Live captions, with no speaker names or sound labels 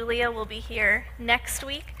Julia will be here next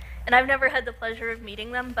week, and I've never had the pleasure of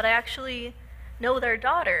meeting them, but I actually know their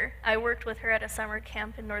daughter. I worked with her at a summer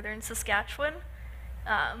camp in northern Saskatchewan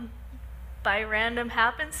by random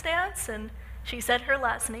happenstance, and she said her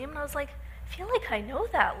last name, and I was like, I feel like I know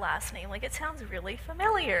that last name. Like, it sounds really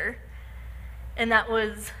familiar. And that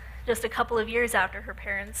was just a couple of years after her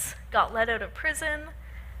parents got let out of prison.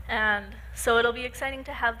 And so it'll be exciting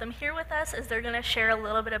to have them here with us as they're going to share a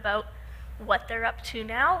little bit about what they're up to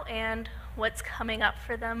now and what's coming up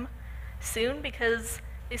for them soon, because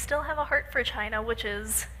they still have a heart for China, which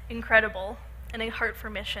is incredible, and a heart for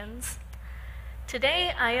missions.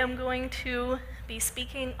 Today, I am going to be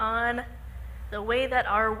speaking on the way that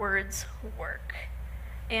our words work.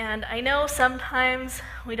 And I know sometimes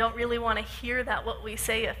we don't really want to hear that what we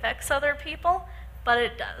say affects other people, but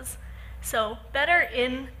it does. So, better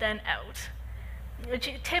in than out.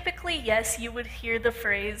 Typically, yes, you would hear the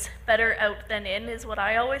phrase, better out than in, is what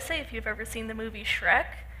I always say. If you've ever seen the movie Shrek,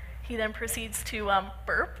 he then proceeds to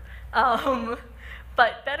burp.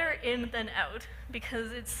 But better in than out,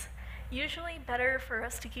 because it's usually better for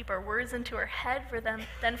us to keep our words into our head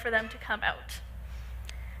than for them to come out.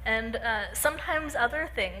 And sometimes other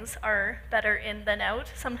things are better in than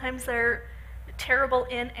out. Sometimes they're terrible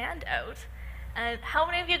in and out. And how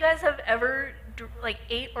many of you guys have ever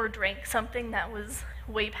ate or drank something that was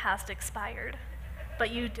way past expired, but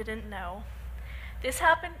you didn't know? This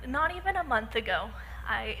happened not even a month ago.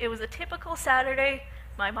 It was a typical Saturday.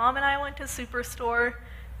 My mom and I went to Superstore,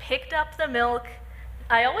 picked up the milk.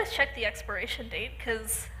 I always check the expiration date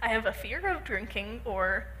because I have a fear of drinking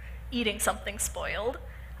or eating something spoiled.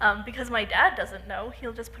 Because my dad doesn't know,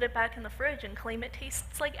 he'll just put it back in the fridge and claim it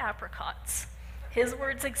tastes like apricots. His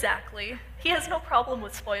words exactly. He has no problem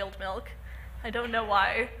with spoiled milk. I don't know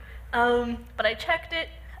why. But I checked it.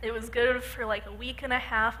 It was good for like a week and a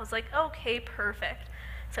half. I was like, okay, perfect.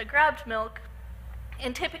 So I grabbed milk,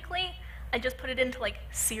 and typically I just put it into like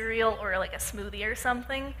cereal or like a smoothie or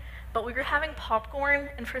something. But we were having popcorn,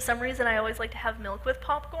 and for some reason I always like to have milk with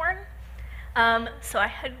popcorn. So I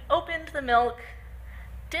had opened the milk,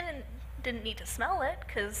 didn't need to smell it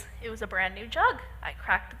because it was a brand new jug. I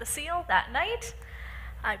cracked the seal that night.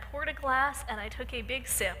 I poured a glass and I took a big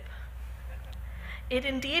sip. It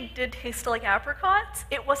indeed did taste like apricots.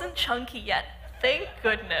 It wasn't chunky yet, thank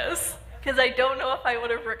goodness, because I don't know if I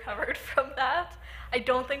would have recovered from that. I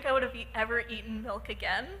don't think I would have ever eaten milk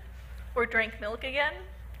again or drank milk again.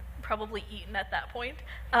 Probably eaten at that point.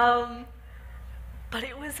 But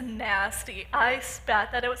it was nasty. I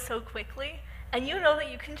spat that out so quickly. And you know that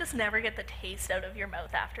you can just never get the taste out of your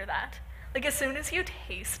mouth after that. Like, as soon as you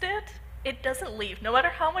taste it, it doesn't leave. No matter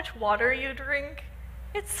how much water you drink,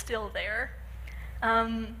 it's still there.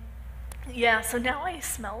 Yeah, so now I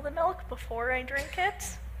smell the milk before I drink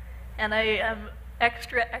it, and I am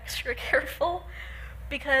extra careful,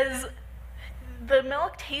 because the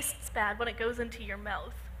milk tastes bad when it goes into your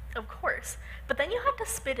mouth, of course, but then you have to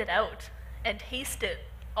spit it out and taste it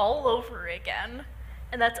all over again.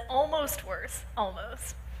 And that's almost worse,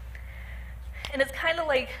 almost. And it's kind of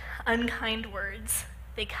like unkind words.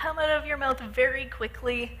 They come out of your mouth very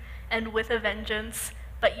quickly and with a vengeance,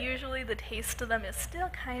 but usually the taste of them is still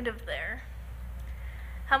kind of there.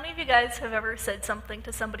 How many of you guys have ever said something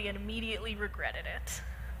to somebody and immediately regretted it?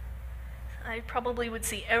 I probably would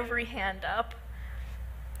see every hand up.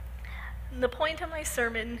 The point of my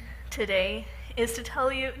sermon today is to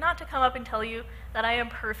tell you, not to come up and tell you that I am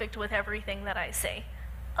perfect with everything that I say.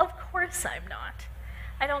 Of course I'm not.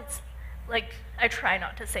 I try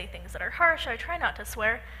not to say things that are harsh, I try not to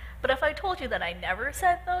swear, but if I told you that I never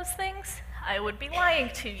said those things, I would be lying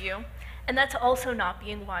to you. And that's also not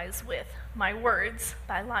being wise with my words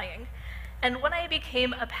by lying. And when I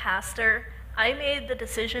became a pastor, I made the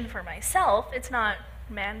decision for myself, it's not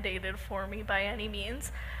mandated for me by any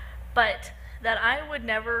means, but that I would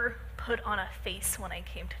never put on a face when I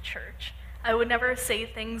came to church. I would never say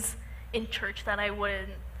things in church that I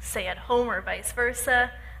wouldn't say at home or vice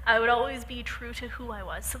versa. I would always be true to who I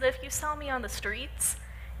was, so that if you saw me on the streets,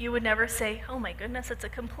 you would never say, oh my goodness, it's a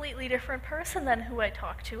completely different person than who I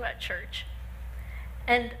talk to at church.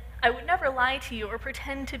 And I would never lie to you or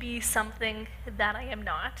pretend to be something that I am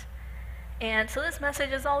not. And so this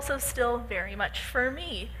message is also still very much for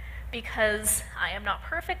me, because I am not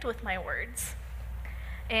perfect with my words.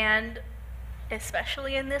 And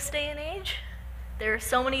especially in this day and age, there are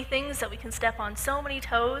so many things that we can step on so many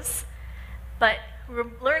toes, but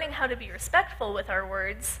learning how to be respectful with our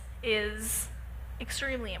words is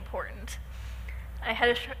extremely important. I had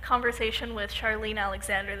a conversation with Charlene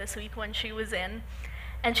Alexander this week when she was in,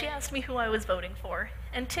 and she asked me who I was voting for.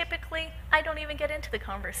 And typically, I don't even get into the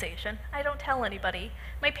conversation. I don't tell anybody.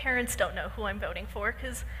 My parents don't know who I'm voting for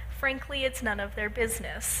because, frankly, it's none of their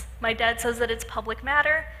business. My dad says that it's public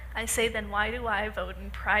matter. I say, then why do I vote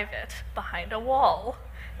in private, behind a wall,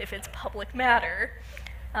 if it's public matter?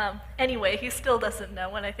 Anyway, he still doesn't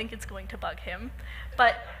know, and I think it's going to bug him.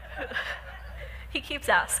 But he keeps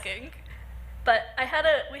asking. But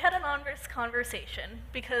we had an honest conversation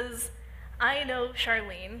because I know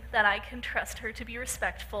Charlene, that I can trust her to be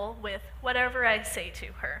respectful with whatever I say to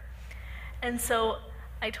her. And so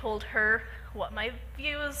I told her what my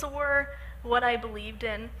views were, what I believed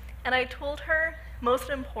in, and I told her, most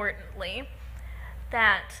importantly,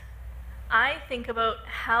 that I think about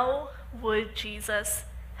how would Jesus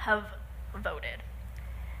have voted.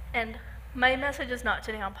 And my message is not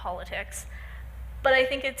today on politics, but I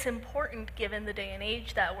think it's important given the day and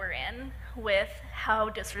age that we're in with how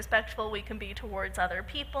disrespectful we can be towards other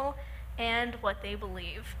people and what they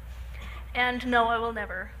believe. And no, I will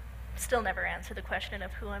still never answer the question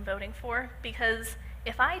of who I'm voting for, because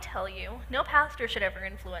if I tell you, no pastor should ever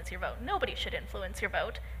influence your vote. Nobody should influence your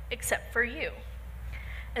vote except for you.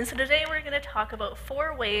 And so today we're going to talk about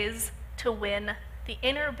 4 ways to win the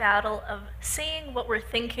inner battle of saying what we're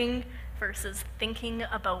thinking versus thinking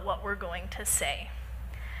about what we're going to say.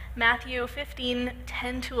 Matthew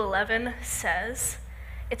 15:10-11 says,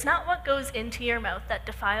 "It's not what goes into your mouth that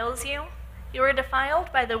defiles you. You are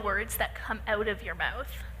defiled by the words that come out of your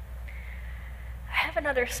mouth." I have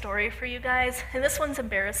another story for you guys, and this one's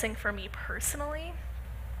embarrassing for me personally.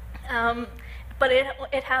 But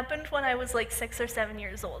it happened when I was like 6 or 7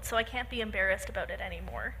 years old, so I can't be embarrassed about it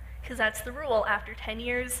anymore, because that's the rule. After 10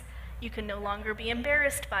 years, you can no longer be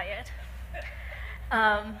embarrassed by it.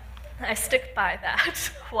 I stick by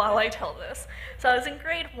that while I tell this. So I was in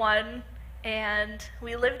grade 1, and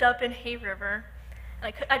we lived up in Hay River.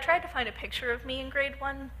 And I tried to find a picture of me in grade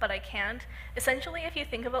 1, but I can't. Essentially, if you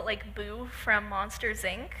think about like Boo from Monsters,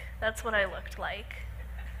 Inc., that's what I looked like.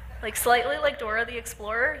 Like slightly like Dora the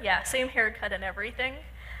Explorer. Yeah, same haircut and everything.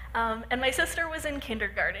 And my sister was in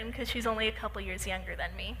kindergarten because she's only a couple years younger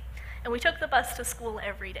than me. And we took the bus to school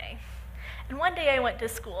every day. And one day I went to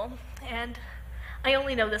school, and I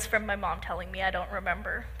only know this from my mom telling me, I don't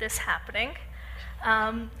remember this happening.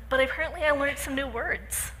 But apparently I learned some new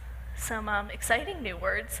words, some exciting new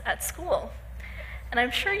words at school. And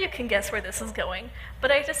I'm sure you can guess where this is going,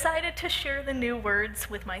 but I decided to share the new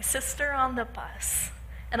words with my sister on the bus.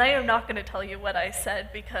 And I am not going to tell you what I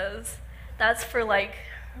said because that's for like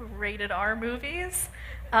rated R movies.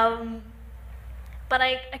 But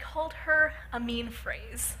I called her a mean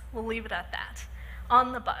phrase, we'll leave it at that,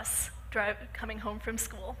 on the bus, coming home from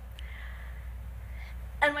school.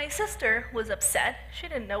 And my sister was upset. She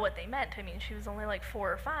didn't know what they meant. I mean, she was only like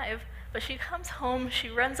 4 or 5, but she comes home, she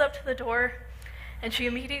runs up to the door, and she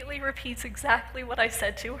immediately repeats exactly what I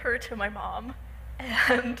said to her to my mom.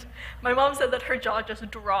 And my mom said that her jaw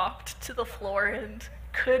just dropped to the floor and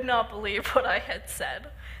could not believe what I had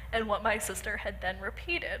said and what my sister had then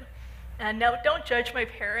repeated. And now, don't judge my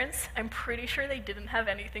parents. I'm pretty sure they didn't have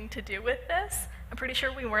anything to do with this. I'm pretty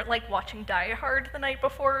sure we weren't like watching Die Hard the night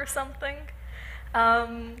before or something.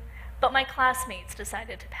 But my classmates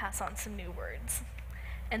decided to pass on some new words.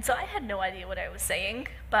 And so I had no idea what I was saying,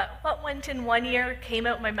 but what went in one ear, came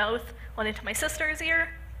out my mouth, went into my sister's ear,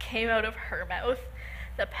 came out of her mouth.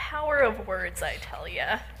 The power of words, I tell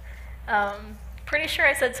ya. Pretty sure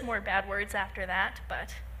I said some more bad words after that,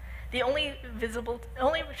 but the only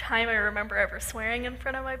time I remember ever swearing in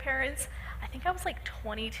front of my parents, I think I was like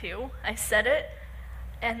 22. I said it,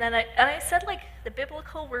 and then I said like the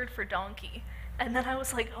biblical word for donkey. And then I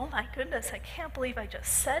was like, oh my goodness, I can't believe I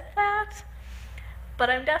just said that. But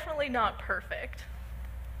I'm definitely not perfect.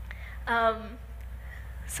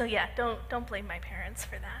 So yeah, don't blame my parents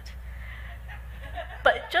for that.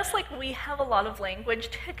 But just like we have a lot of language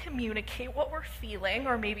to communicate what we're feeling,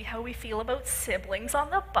 or maybe how we feel about siblings on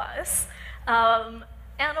the bus,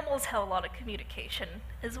 animals have a lot of communication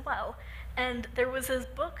as well. And there was this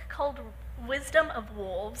book called Wisdom of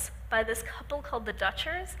Wolves by this couple called the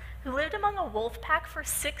Dutchers, who lived among a wolf pack for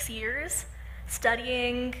 6 years,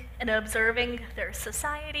 studying and observing their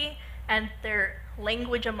society and their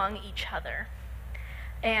language among each other.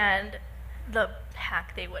 And the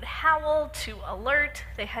pack, they would howl to alert.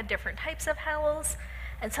 They had different types of howls,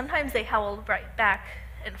 and sometimes they howled right back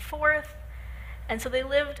and forth. And so they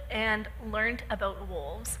lived and learned about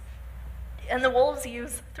wolves. And the wolves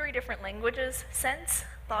use 3 different languages: sense,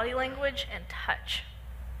 body language, and touch.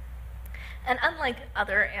 And unlike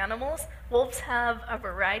other animals, wolves have a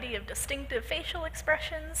variety of distinctive facial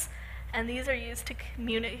expressions, And these are used to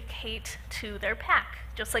communicate to their pack,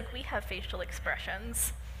 just like we have facial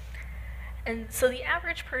expressions. And so the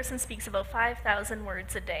average person speaks about 5,000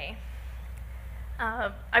 words a day.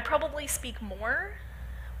 I probably speak more,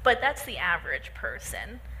 but that's the average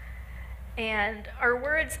person. And our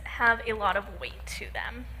words have a lot of weight to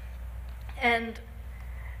them. And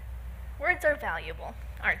words are valuable,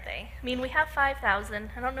 aren't they? I mean, we have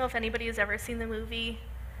 5,000. I don't know if anybody has ever seen the movie.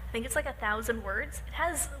 I think it's like 1,000 words. It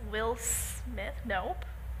has Will Smith. Nope.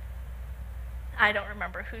 I don't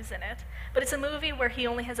remember who's in it. But it's a movie where he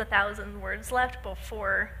only has 1,000 words left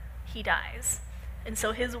before he dies. And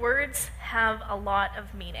so his words have a lot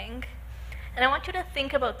of meaning. And I want you to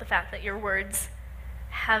think about the fact that your words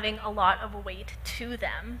having a lot of weight to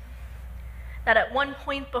them. That at one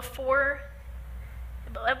point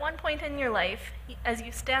in your life, as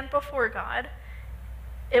you stand before God,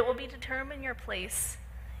 it will be determine your place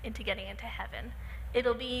into getting into heaven.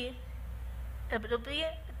 It'll be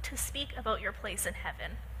to speak about your place in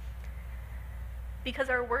heaven. Because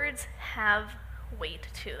our words have weight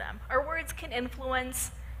to them. Our words can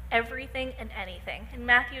influence everything and anything. In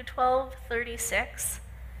Matthew 12:36,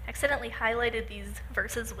 I accidentally highlighted these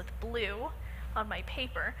verses with blue on my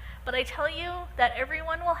paper, but I tell you that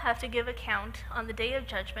everyone will have to give account on the day of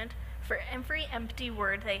judgment for every empty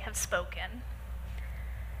word they have spoken.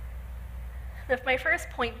 My first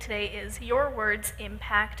point today is your words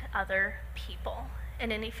impact other people.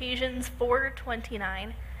 And in Ephesians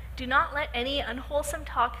 4:29, do not let any unwholesome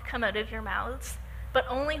talk come out of your mouths, but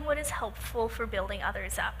only what is helpful for building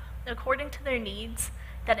others up, according to their needs,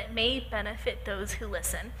 that it may benefit those who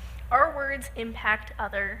listen. Our words impact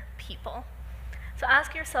other people. So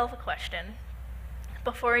ask yourself a question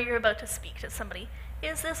before you're about to speak to somebody.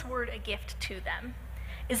 Is this word a gift to them?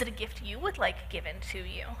 Is it a gift you would like given to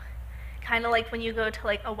you? Kind of like when you go to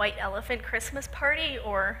like a white elephant Christmas party,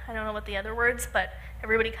 or I don't know what the other words, but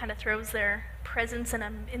everybody kind of throws their presents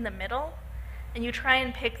in the middle, and you try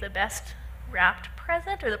and pick the best wrapped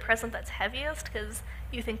present, or the present that's heaviest, because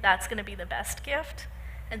you think that's going to be the best gift.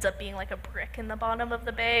 Ends up being like a brick in the bottom of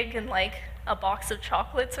the bag and like a box of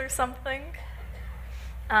chocolates or something.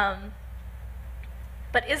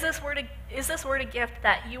 But is this word a gift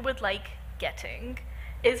that you would like getting?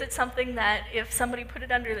 Is it something that if somebody put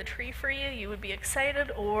it under the tree for you, you would be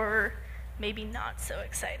excited, or maybe not so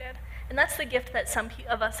excited? And that's the gift that some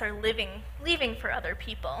of us are leaving for other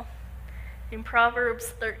people. In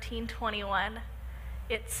Proverbs 13:21,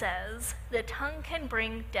 it says, "The tongue can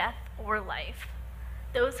bring death or life.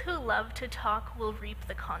 Those who love to talk will reap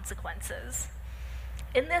the consequences."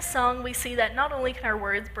 In this song, we see that not only can our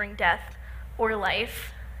words bring death or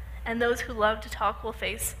life, and those who love to talk will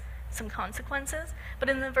face some consequences, but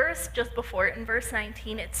in the verse just before it, in verse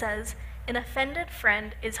 19, it says, "An offended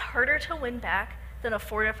friend is harder to win back than a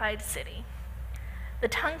fortified city." The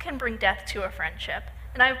tongue can bring death to a friendship,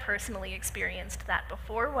 and I've personally experienced that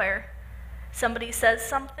before, where somebody says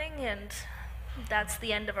something and that's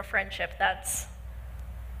the end of a friendship. That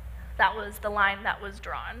was the line that was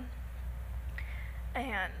drawn.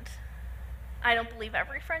 And I don't believe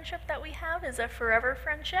every friendship that we have is a forever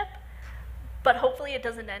friendship, but hopefully it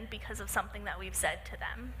doesn't end because of something that we've said to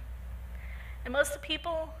them. And most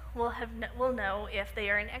people will know if they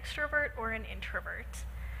are an extrovert or an introvert,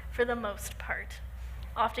 for the most part.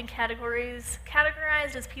 Often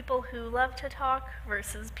categorized as people who love to talk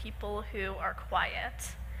versus people who are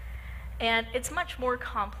quiet. And it's much more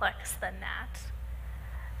complex than that.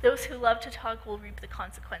 Those who love to talk will reap the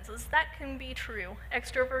consequences. That can be true.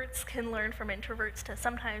 Extroverts can learn from introverts to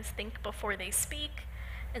sometimes think before they speak,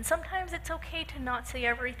 and sometimes it's okay to not say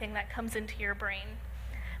everything that comes into your brain.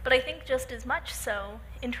 But I think just as much so,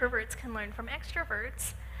 introverts can learn from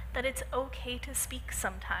extroverts that it's okay to speak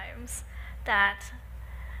sometimes, that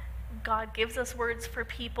God gives us words for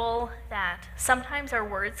people, that sometimes our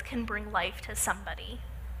words can bring life to somebody.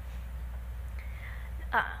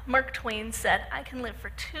 Mark Twain said, "I can live for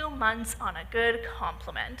 2 months on a good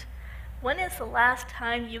compliment." When is the last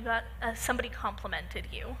time you got somebody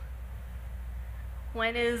complimented you?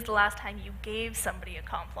 When is the last time you gave somebody a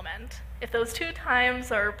compliment? If those 2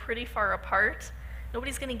 times are pretty far apart,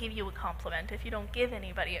 nobody's going to give you a compliment if you don't give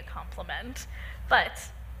anybody a compliment.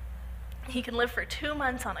 But he can live for 2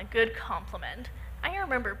 months on a good compliment. I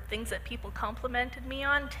remember things that people complimented me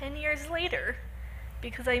on 10 years later,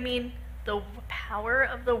 because I mean, the power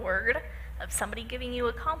of the word of somebody giving you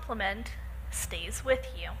a compliment stays with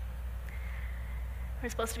you. We're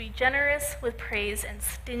supposed to be generous with praise and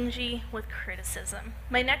stingy with criticism.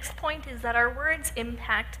 My next point is that our words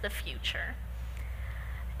impact the future.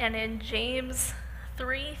 And in James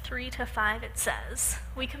 3:3-5, it says,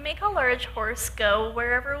 "We can make a large horse go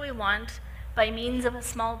wherever we want by means of a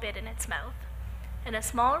small bit in its mouth. And a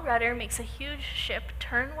small rudder makes a huge ship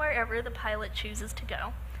turn wherever the pilot chooses to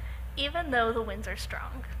go, even though the winds are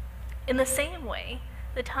strong. In the same way,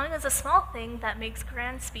 the tongue is a small thing that makes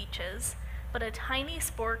grand speeches, but a tiny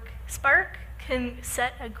spark can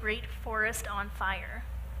set a great forest on fire."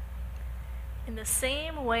 In the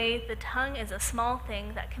same way, the tongue is a small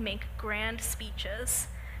thing that can make grand speeches.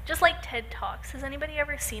 Just like TED Talks. Has anybody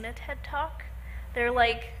ever seen a TED Talk?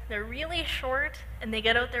 They're really short and they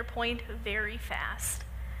get out their point very fast.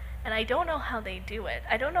 And I don't know how they do it.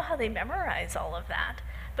 I don't know how they memorize all of that.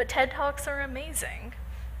 But TED Talks are amazing.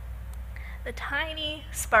 The tiny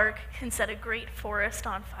spark can set a great forest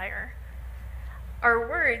on fire. Our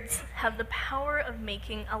words have the power of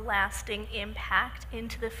making a lasting impact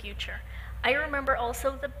into the future. I remember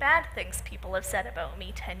also the bad things people have said about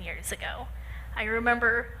me 10 years ago. I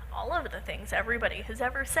remember all of the things everybody has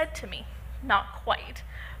ever said to me. Not quite,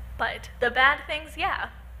 but the bad things, yeah.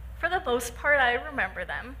 For the most part, I remember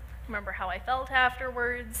them. I remember how I felt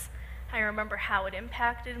afterwards. I remember how it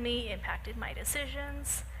impacted me, impacted my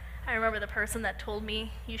decisions. I remember the person that told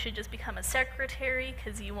me you should just become a secretary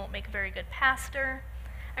because you won't make a very good pastor.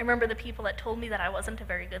 I remember the people that told me that I wasn't a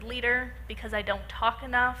very good leader because I don't talk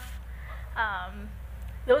enough.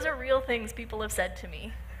 Those are real things people have said to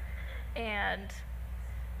me. And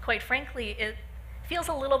quite frankly, it feels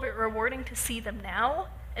a little bit rewarding to see them now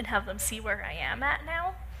and have them see where I am at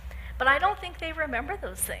now. But I don't think they remember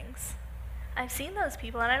those things. I've seen those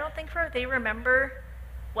people and I don't think they remember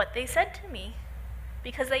what they said to me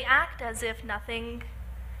because they act as if nothing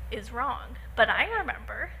is wrong. But I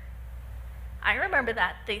remember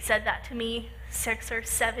that they said that to me 6 or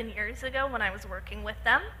 7 years ago when I was working with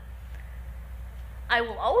them. I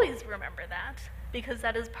will always remember that because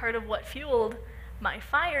that is part of what fueled my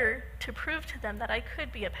fire to prove to them that I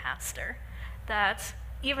could be a pastor. That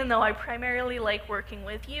even though I primarily like working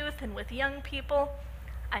with youth and with young people,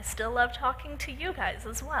 I still love talking to you guys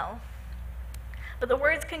as well. But the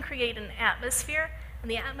words can create an atmosphere, and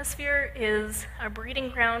the atmosphere is a breeding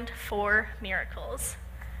ground for miracles.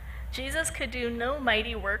 Jesus could do no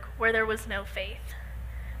mighty work where there was no faith.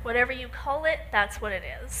 Whatever you call it, that's what it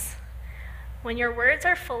is. When your words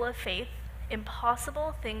are full of faith,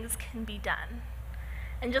 impossible things can be done.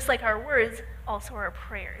 And just like our words, also our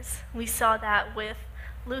prayers. We saw that with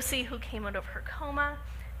Lucy, who came out of her coma.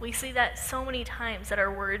 We see that so many times that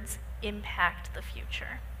our words impact the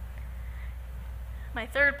future. My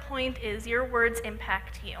third point is your words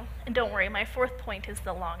impact you. And don't worry, my fourth point is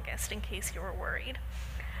the longest in case you were worried.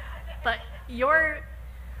 But your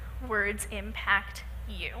words impact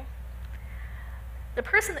you. The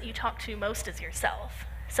person that you talk to most is yourself.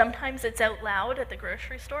 Sometimes it's out loud at the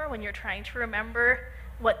grocery store when you're trying to remember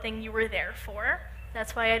what thing you were there for.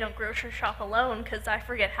 That's why I don't grocery shop alone, because I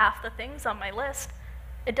forget half the things on my list.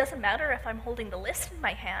 It doesn't matter if I'm holding the list in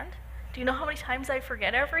my hand. Do you know how many times I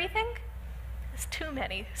forget everything? It's too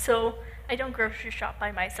many. So I don't grocery shop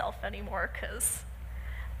by myself anymore, because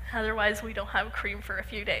otherwise we don't have cream for a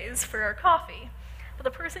few days for our coffee. But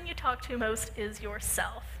the person you talk to most is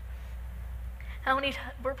yourself.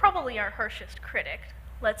 We're probably our harshest critic,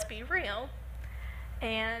 let's be real.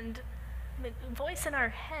 And the voice in our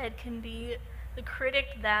head can be the critic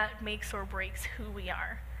that makes or breaks who we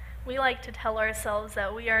are. We like to tell ourselves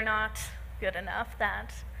that we are not good enough,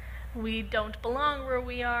 that we don't belong where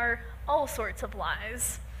we are, all sorts of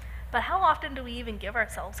lies. But how often do we even give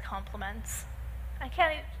ourselves compliments?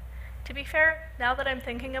 To be fair, now that I'm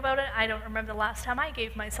thinking about it, I don't remember the last time I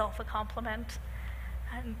gave myself a compliment.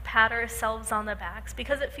 And pat ourselves on the backs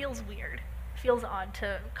because it feels weird. It feels odd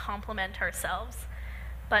to compliment ourselves.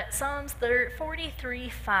 But Psalms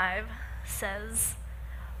 43:5 says,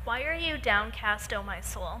 "Why are you downcast, O my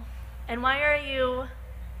soul? And why are you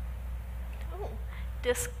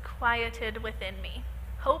disquieted within me?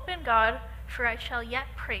 Hope in God, for I shall yet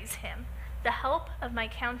praise him, the help of my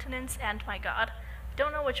countenance and my God."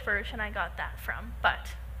 Don't know which version I got that from,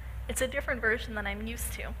 but it's a different version than I'm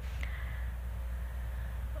used to.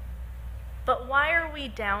 But why are we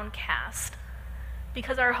downcast?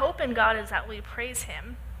 Because our hope in God is that we praise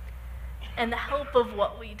him, and the help of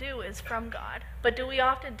what we do is from God. But do we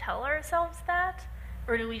often tell ourselves that?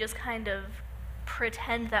 Or do we just kind of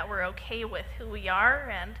pretend that we're okay with who we are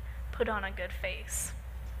and put on a good face?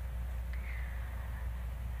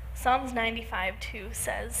 Psalms 95:2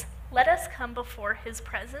 says, "Let us come before his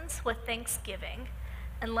presence with thanksgiving,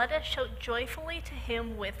 and let us shout joyfully to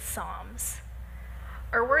him with psalms."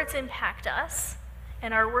 Our words impact us,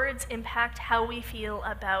 and our words impact how we feel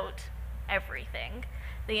about everything.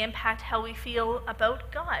 They impact how we feel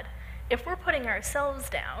about God. If we're putting ourselves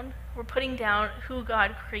down, we're putting down who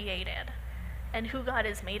God created and who God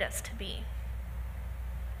has made us to be.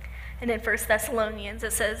 And in 1 Thessalonians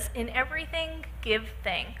it says, "In everything give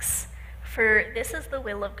thanks, for this is the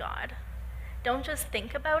will of God." Don't just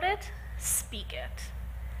think about it, speak it.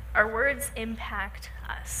 Our words impact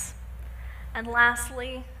us. And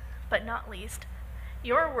lastly, but not least,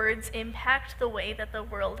 your words impact the way that the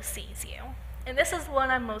world sees you. And this is what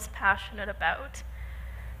I'm most passionate about,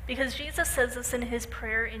 because Jesus says this in his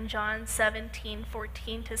prayer in John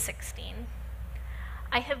 17:14-16.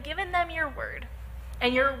 "I have given them your word,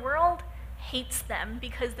 and your world hates them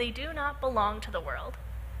because they do not belong to the world,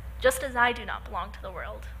 just as I do not belong to the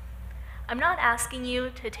world. I'm not asking you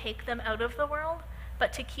to take them out of the world,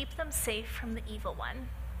 but to keep them safe from the evil one.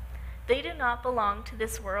 They do not belong to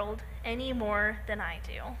this world any more than I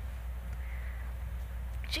do."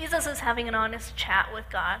 Jesus is having an honest chat with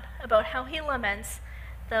God about how he laments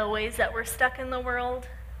the ways that we're stuck in the world,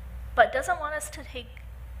 but doesn't want us to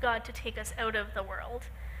God to take us out of the world,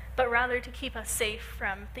 but rather to keep us safe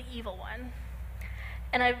from the evil one.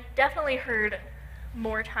 And I've definitely heard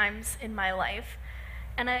more times in my life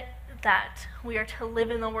that we are to live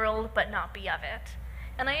in the world but not be of it.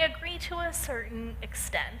 And I agree to a certain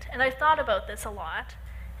extent. And I've thought about this a lot.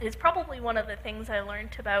 It's probably one of the things I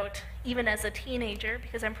learned about even as a teenager,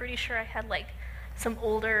 because I'm pretty sure I had some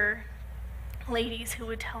older ladies who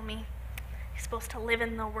would tell me, "You're supposed to live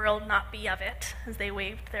in the world, not be of it," as they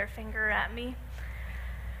waved their finger at me.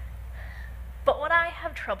 But what I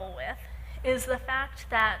have trouble with is the fact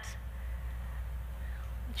that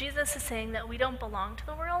Jesus is saying that we don't belong to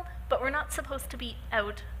the world, but we're not supposed to be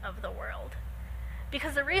out of the world.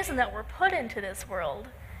 Because the reason that we're put into this world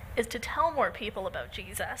is to tell more people about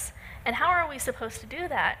Jesus. And how are we supposed to do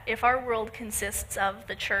that if our world consists of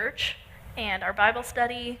the church and our Bible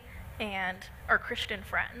study and our Christian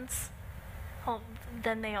friends? Well,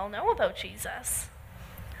 then they all know about Jesus.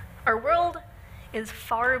 Our world is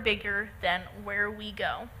far bigger than where we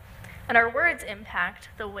go, and our words impact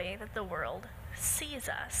the way that the world sees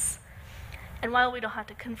us. And while we don't have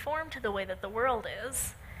to conform to the way that the world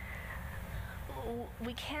is,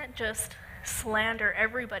 we can't just slander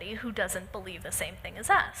everybody who doesn't believe the same thing as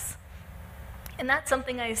us. And that's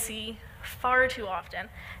something I see far too often.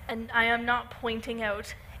 And I am not pointing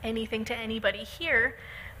out anything to anybody here,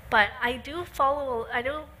 but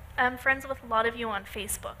I'm friends with a lot of you on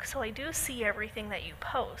Facebook, so I do see everything that you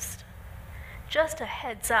post. Just a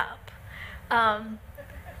heads up.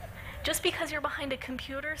 Just because you're behind a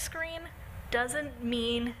computer screen doesn't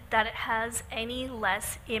mean that it has any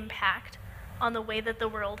less impact on the way that the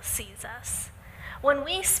world sees us. When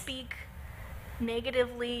we speak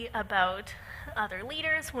negatively about other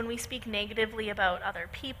leaders, when we speak negatively about other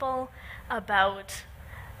people, about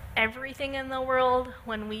everything in the world,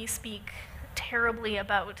 when we speak terribly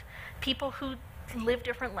about people who live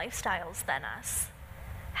different lifestyles than us,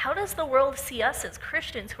 how does the world see us as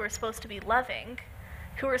Christians who are supposed to be loving,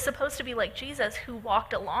 who are supposed to be like Jesus, who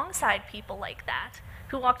walked alongside people like that,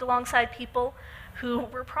 who walked alongside people who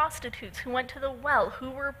were prostitutes, who went to the well,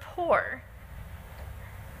 who were poor?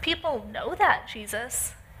 People know that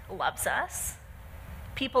Jesus loves us.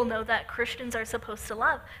 People know that Christians are supposed to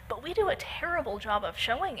love, but we do a terrible job of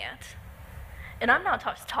showing it. And I'm not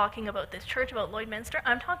talking about this church, about Lloydminster,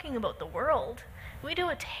 I'm talking about the world. We do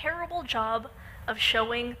a terrible job of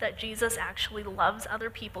showing that Jesus actually loves other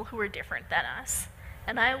people who are different than us.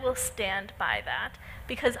 And I will stand by that,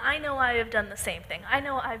 because I know I have done the same thing. I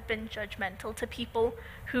know I've been judgmental to people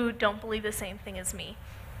who don't believe the same thing as me.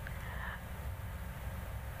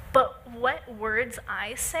 But what words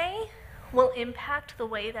I say will impact the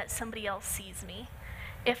way that somebody else sees me.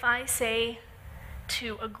 If I say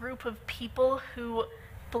to a group of people who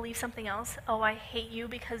believe something else, "Oh, I hate you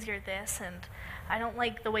because you're this, and I don't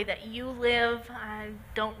like the way that you live, I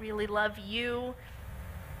don't really love you,"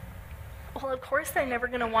 well, of course they're never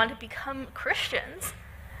going to want to become Christians,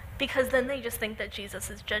 because then they just think that Jesus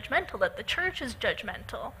is judgmental, that the church is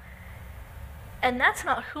judgmental. And that's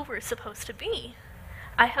not who we're supposed to be.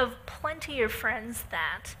 I have plenty of friends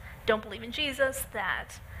that don't believe in Jesus,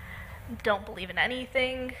 that don't believe in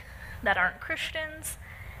anything, that aren't Christians,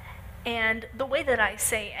 and the way that I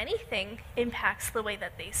say anything impacts the way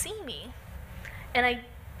that they see me. And I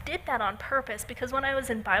did that on purpose, because when I was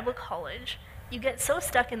in Bible college, you get so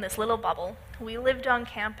stuck in this little bubble. We lived on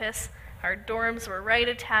campus, our dorms were right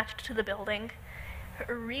attached to the building.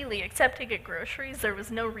 Really, except to get groceries, there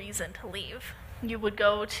was no reason to leave. You would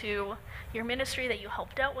go to your ministry that you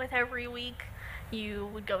helped out with every week. You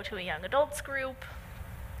would go to a young adults group.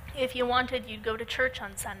 If you wanted, you'd go to church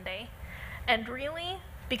on Sunday. And really,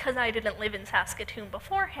 because I didn't live in Saskatoon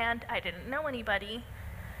beforehand, I didn't know anybody,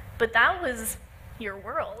 but that was your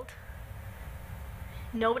world.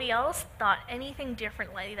 Nobody else thought anything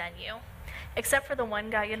differently than you, except for the one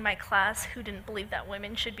guy in my class who didn't believe that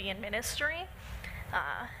women should be in ministry.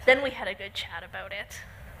 Then we had a good chat about it.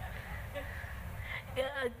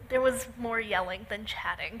 There was more yelling than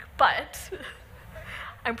chatting, but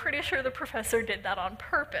I'm pretty sure the professor did that on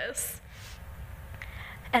purpose.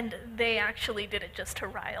 And they actually did it just to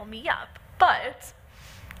rile me up. But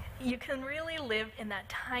you can really live in that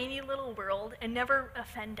tiny little world and never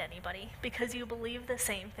offend anybody because you believe the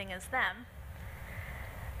same thing as them.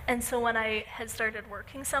 And so when I had started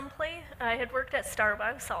working someplace, I had worked at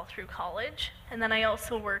Starbucks all through college, and then I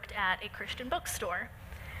also worked at a Christian bookstore.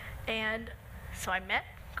 And so I met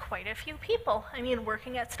quite a few people. I mean,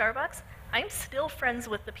 working at Starbucks, I'm still friends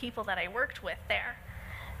with the people that I worked with there.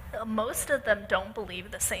 Most of them don't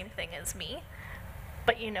believe the same thing as me,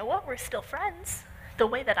 but you know what? We're still friends. The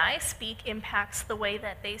way that I speak impacts the way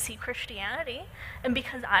that they see Christianity, and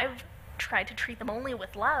because I've tried to treat them only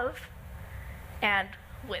with love and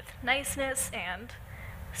with niceness and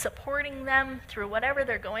supporting them through whatever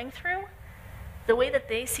they're going through, the way that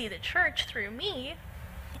they see the church through me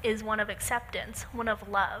is one of acceptance, one of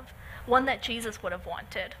love, one that Jesus would have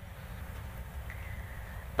wanted.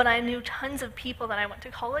 But I knew tons of people that I went to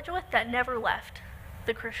college with that never left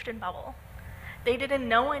the Christian bubble. They didn't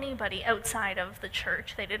know anybody outside of the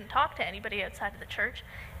church. They didn't talk to anybody outside of the church.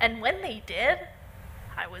 And when they did,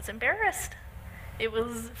 I was embarrassed. It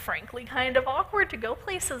was frankly kind of awkward to go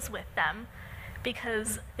places with them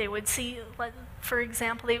because they would see, for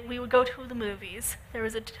example, we would go to the movies. There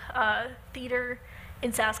was a theater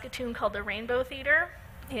in Saskatoon called the Rainbow Theater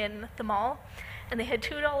in the mall, and they had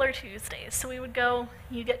 $2 Tuesdays. So we would go,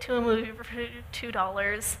 you get to a movie for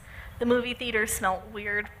 $2. The movie theater smelled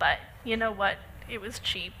weird, but you know what? It was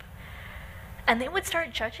cheap. And they would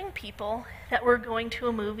start judging people that were going to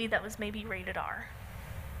a movie that was maybe rated R.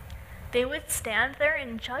 They would stand there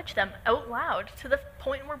and judge them out loud to the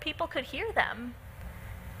point where people could hear them.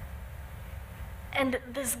 And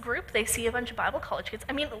this group, they see a bunch of Bible college kids.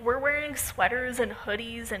 I mean, we're wearing sweaters and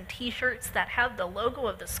hoodies and t-shirts that have the logo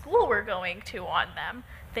of the school we're going to on them.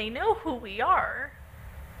 They know who we are.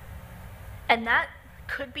 And that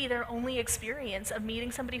could be their only experience of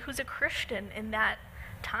meeting somebody who's a Christian in that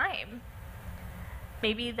time.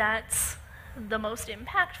 Maybe that's the most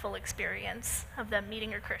impactful experience of them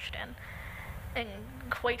meeting a Christian. And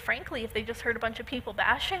quite frankly, if they just heard a bunch of people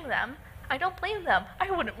bashing them, I don't blame them.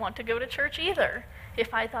 I wouldn't want to go to church either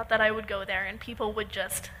if I thought that I would go there and people would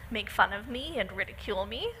just make fun of me and ridicule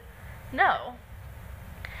me. No.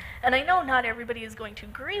 And I know not everybody is going to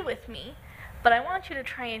agree with me, but I want you to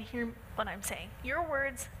try and hear what I'm saying. Your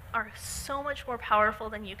words are so much more powerful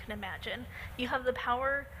than you can imagine. You have the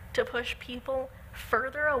power to push people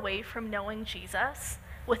further away from knowing Jesus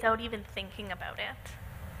without even thinking about it.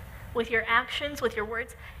 With your actions, with your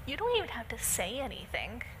words, you don't even have to say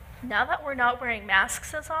anything. Now that we're not wearing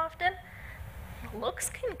masks as often,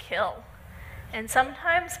 looks can kill. And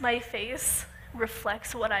sometimes my face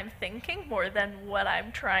reflects what I'm thinking more than what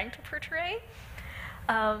I'm trying to portray.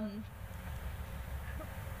 But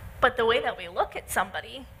the way that we look at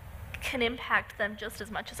somebody can impact them just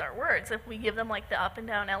as much as our words. If we give them like the up and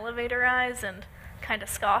down elevator eyes and kind of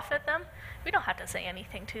scoff at them, we don't have to say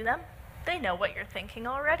anything to them. They know what you're thinking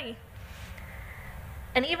already.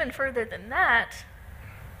 And even further than that,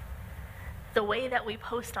 the way that we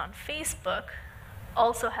post on Facebook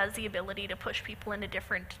also has the ability to push people in a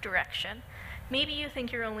different direction. Maybe you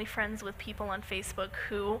think you're only friends with people on Facebook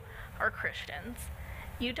who are Christians.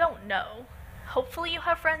 You don't know. Hopefully you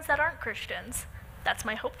have friends that aren't Christians. That's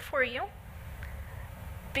my hope for you.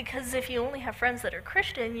 Because if you only have friends that are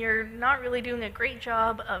Christian, you're not really doing a great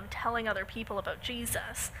job of telling other people about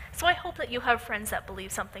Jesus. So I hope that you have friends that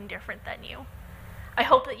believe something different than you. I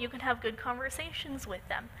hope that you can have good conversations with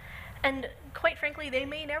them. And quite frankly, they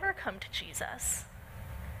may never come to Jesus.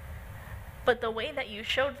 But the way that you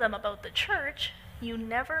showed them about the church, you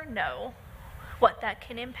never know what that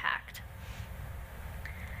can impact.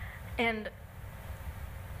 And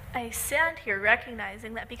I stand here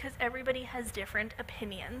recognizing that because everybody has different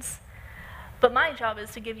opinions, but my job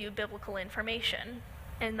is to give you biblical information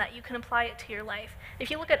and that you can apply it to your life.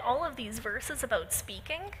 If you look at all of these verses about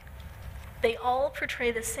speaking, they all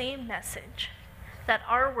portray the same message, that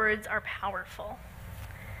our words are powerful,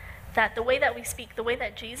 that the way that we speak, the way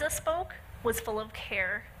that Jesus spoke was full of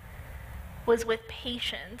care, was with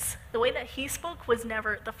patience. The way that he spoke was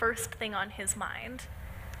never the first thing on his mind.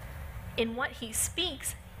 In what he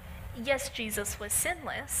speaks, yes, Jesus was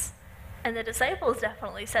sinless, and the disciples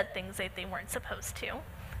definitely said things that they weren't supposed to.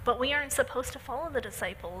 But we aren't supposed to follow the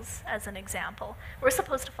disciples as an example. We're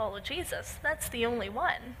supposed to follow Jesus. That's the only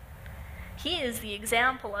one. He is the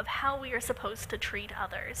example of how we are supposed to treat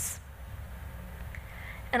others.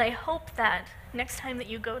 And I hope that next time that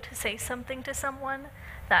you go to say something to someone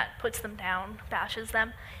that puts them down, bashes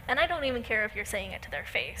them, and I don't even care if you're saying it to their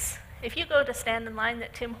face. If you go to stand in line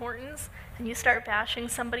at Tim Hortons and you start bashing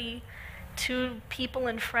somebody, to people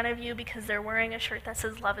in front of you because they're wearing a shirt that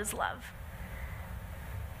says love is love,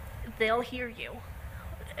 they'll hear you.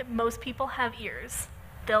 Most people have ears.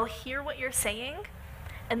 They'll hear what you're saying,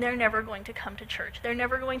 and they're never going to come to church. They're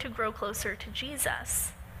never going to grow closer to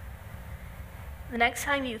Jesus. The next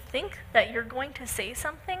time you think that you're going to say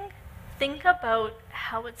something, think about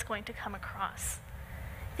how it's going to come across.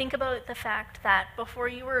 Think about the fact that before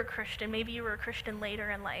you were a Christian, maybe you were a Christian later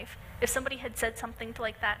in life, if somebody had said something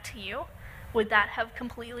like that to you, would that have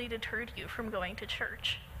completely deterred you from going to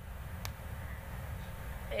church?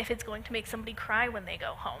 If it's going to make somebody cry when they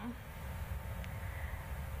go home.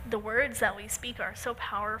 The words that we speak are so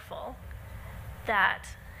powerful that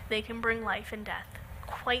they can bring life and death,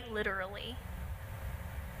 quite literally.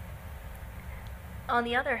 On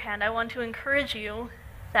the other hand, I want to encourage you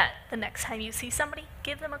that the next time you see somebody,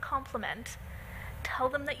 give them a compliment. Tell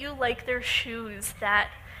them that you like their shoes, that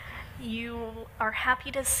you are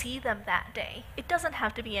happy to see them that day. It doesn't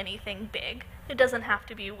have to be anything big. It doesn't have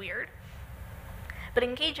to be weird. But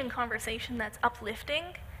engage in conversation that's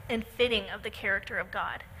uplifting and fitting of the character of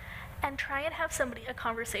God. And try and have a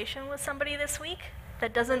conversation with somebody this week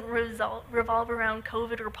that doesn't revolve around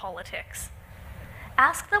COVID or politics.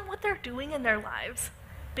 Ask them what they're doing in their lives,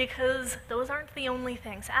 because those aren't the only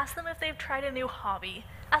things. Ask them if they've tried a new hobby.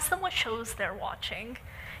 Ask them what shows they're watching.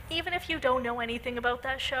 Even if you don't know anything about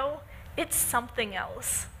that show, it's something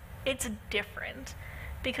else. It's different.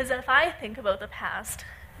 Because if I think about the past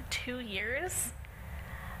 2 years,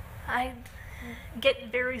 I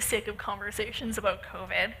get very sick of conversations about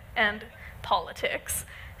COVID and politics.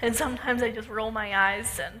 And sometimes I just roll my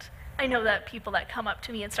eyes, and I know that people that come up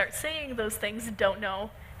to me and start saying those things don't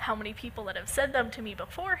know how many people that have said them to me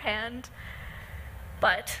beforehand,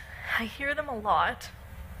 but I hear them a lot.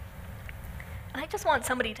 And I just want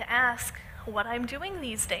somebody to ask what I'm doing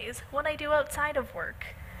these days, what I do outside of work,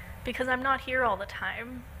 because I'm not here all the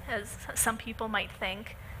time, as some people might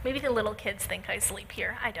think. Maybe the little kids think I sleep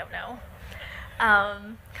here, I don't know.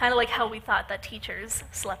 Kind of like how we thought that teachers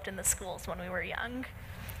slept in the schools when we were young.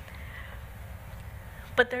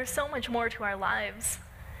 But there's so much more to our lives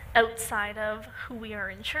outside of who we are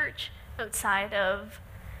in church, outside of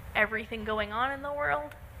everything going on in the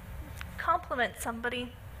world. Compliment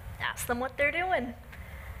somebody. Ask them what they're doing.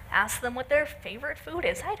 Ask them what their favorite food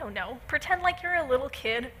is. I don't know. Pretend like you're a little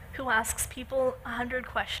kid who asks people 100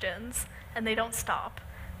 questions and they don't stop.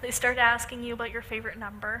 They start asking you about your favorite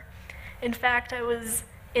number. In fact, I was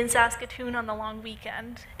in Saskatoon on the long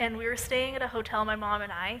weekend, and we were staying at a hotel, my mom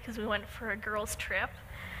and I, because we went for a girls' trip.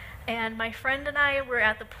 And my friend and I were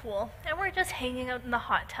at the pool, and we're just hanging out in the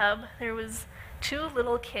hot tub. There was 2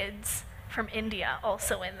 little kids from India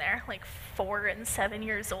also in there, like 4 and 7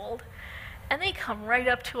 years old. And they come right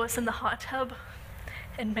up to us in the hot tub,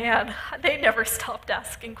 and man, they never stopped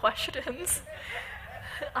asking questions.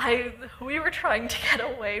 We were trying to get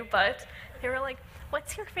away, but they were like,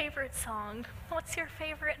 "What's your favorite song? What's your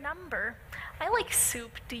favorite number? I like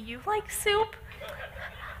soup. Do you like soup?"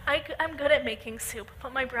 I'm good at making soup,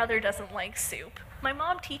 but my brother doesn't like soup. My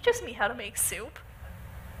mom teaches me how to make soup.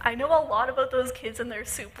 I know a lot about those kids and their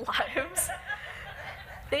soup lives.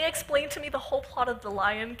 They explained to me the whole plot of The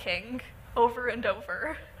Lion King over and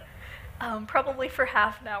over, probably for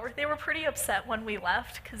half an hour. They were pretty upset when we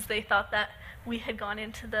left because they thought that we had gone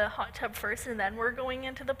into the hot tub first and then we're going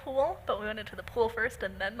into the pool, but we went into the pool first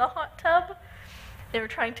and then the hot tub. They were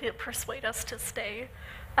trying to persuade us to stay.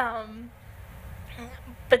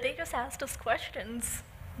 But they just asked us questions.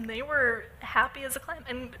 They were happy as a clam.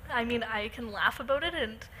 And I mean, I can laugh about it,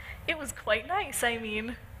 and it was quite nice. I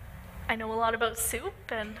mean, I know a lot about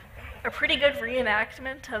soup, and a pretty good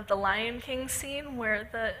reenactment of the Lion King scene where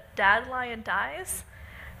the dad lion dies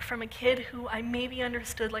from a kid who I maybe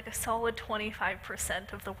understood like a solid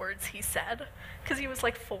 25% of the words he said, because he was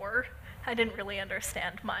like 4. I didn't really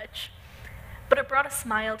understand much. But it brought a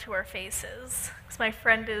smile to our faces, because my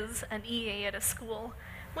friend is an EA at a school.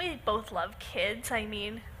 We both love kids. I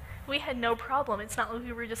mean, we had no problem. It's not like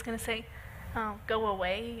we were just going to say, "Oh, go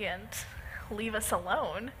away and leave us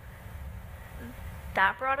alone."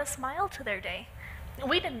 That brought a smile to their day.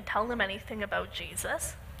 We didn't tell them anything about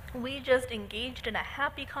Jesus. We just engaged in a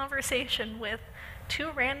happy conversation with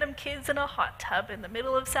 2 random kids in a hot tub in the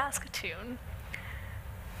middle of Saskatoon.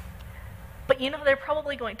 But they're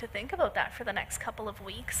probably going to think about that for the next couple of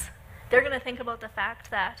weeks. They're going to think about the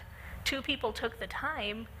fact that two people took the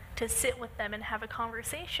time to sit with them and have a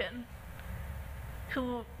conversation,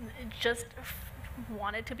 who just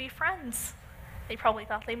wanted to be friends. They probably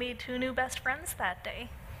thought they made two new best friends that day.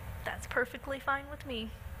 That's perfectly fine with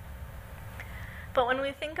me. But when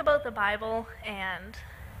we think about the Bible and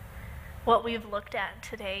what we've looked at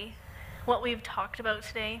today, what we've talked about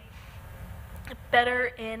today, better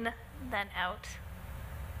in than out.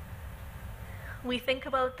 We think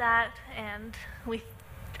about that and we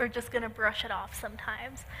are just going to brush it off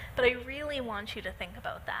sometimes. But I really want you to think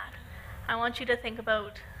about that. I want you to think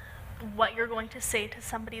about what you're going to say to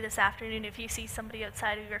somebody this afternoon if you see somebody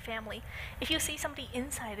outside of your family. If you see somebody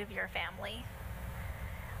inside of your family,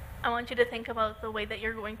 I want you to think about the way that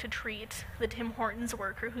you're going to treat the Tim Hortons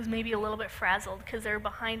worker who's maybe a little bit frazzled because they're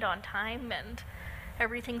behind on time and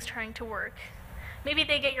everything's trying to work. Maybe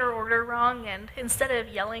they get your order wrong, and instead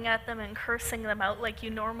of yelling at them and cursing them out like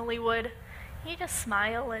you normally would, you just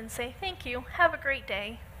smile and say, "Thank you, have a great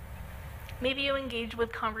day." Maybe you engage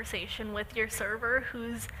with conversation with your server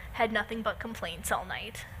who's had nothing but complaints all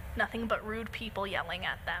night, nothing but rude people yelling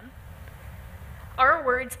at them. Our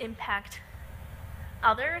words impact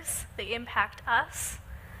others, they impact us,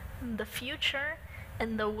 the future,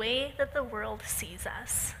 and the way that the world sees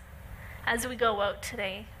us. As we go out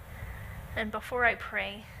today, and before I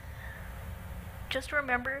pray, just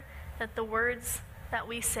remember that the words that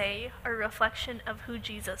we say are a reflection of who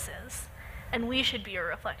Jesus is, and we should be a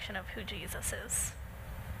reflection of who Jesus is.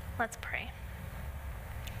 Let's pray.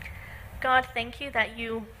 God, thank you that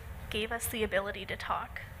you gave us the ability to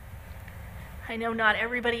talk. I know not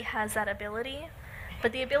everybody has that ability,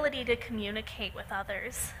 but the ability to communicate with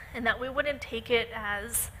others, and that we wouldn't take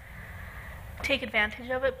advantage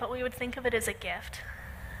of it, but we would think of it as a gift,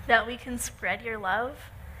 that we can spread your love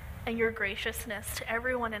and your graciousness to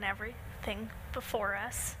everyone and everything before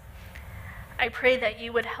us. I pray that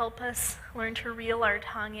you would help us learn to reel our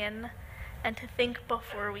tongue in and to think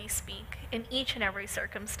before we speak in each and every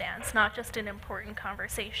circumstance, not just in important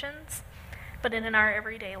conversations, but in our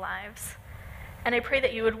everyday lives. And I pray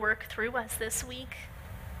that you would work through us this week,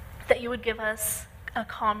 that you would give us a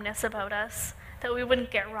calmness about us, that we wouldn't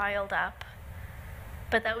get riled up,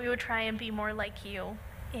 but that we would try and be more like you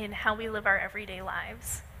in how we live our everyday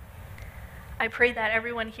lives. I pray that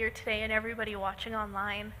everyone here today and everybody watching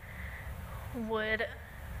online would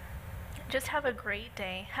just have a great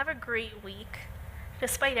day, have a great week,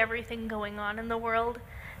 despite everything going on in the world,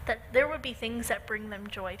 that there would be things that bring them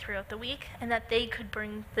joy throughout the week, and that they could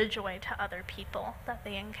bring the joy to other people that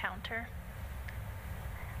they encounter.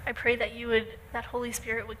 I pray that that Holy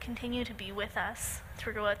Spirit would continue to be with us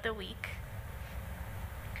throughout the week,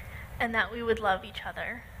 and that we would love each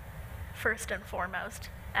other first and foremost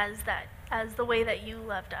as the way that you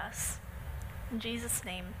loved us. In Jesus'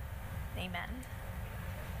 name, amen.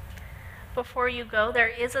 Before you go, there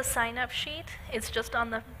is a sign-up sheet. It's just on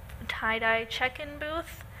the tie-dye check-in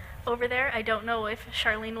booth over there. I don't know if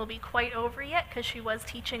Charlene will be quite over yet because she was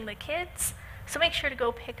teaching the kids. So make sure to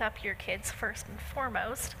go pick up your kids first and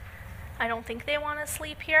foremost. I don't think they want to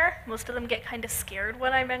sleep here. Most of them get kind of scared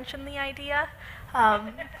when I mention the idea.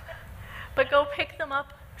 But go pick them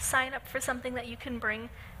up, sign up for something that you can bring.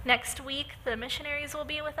 Next week, the missionaries will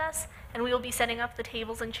be with us, and we will be setting up the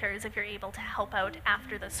tables and chairs if you're able to help out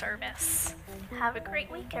after the service. Have a great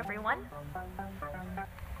week, everyone.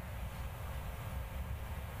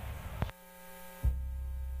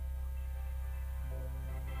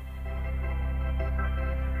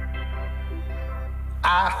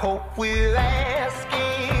 I hope we're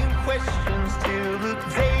asking questions till the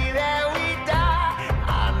day that we die.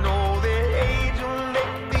 I know that age will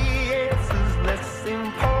make the answers less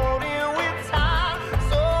important with time.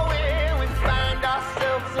 So when we find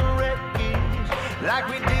ourselves in wreckage like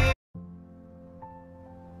we did.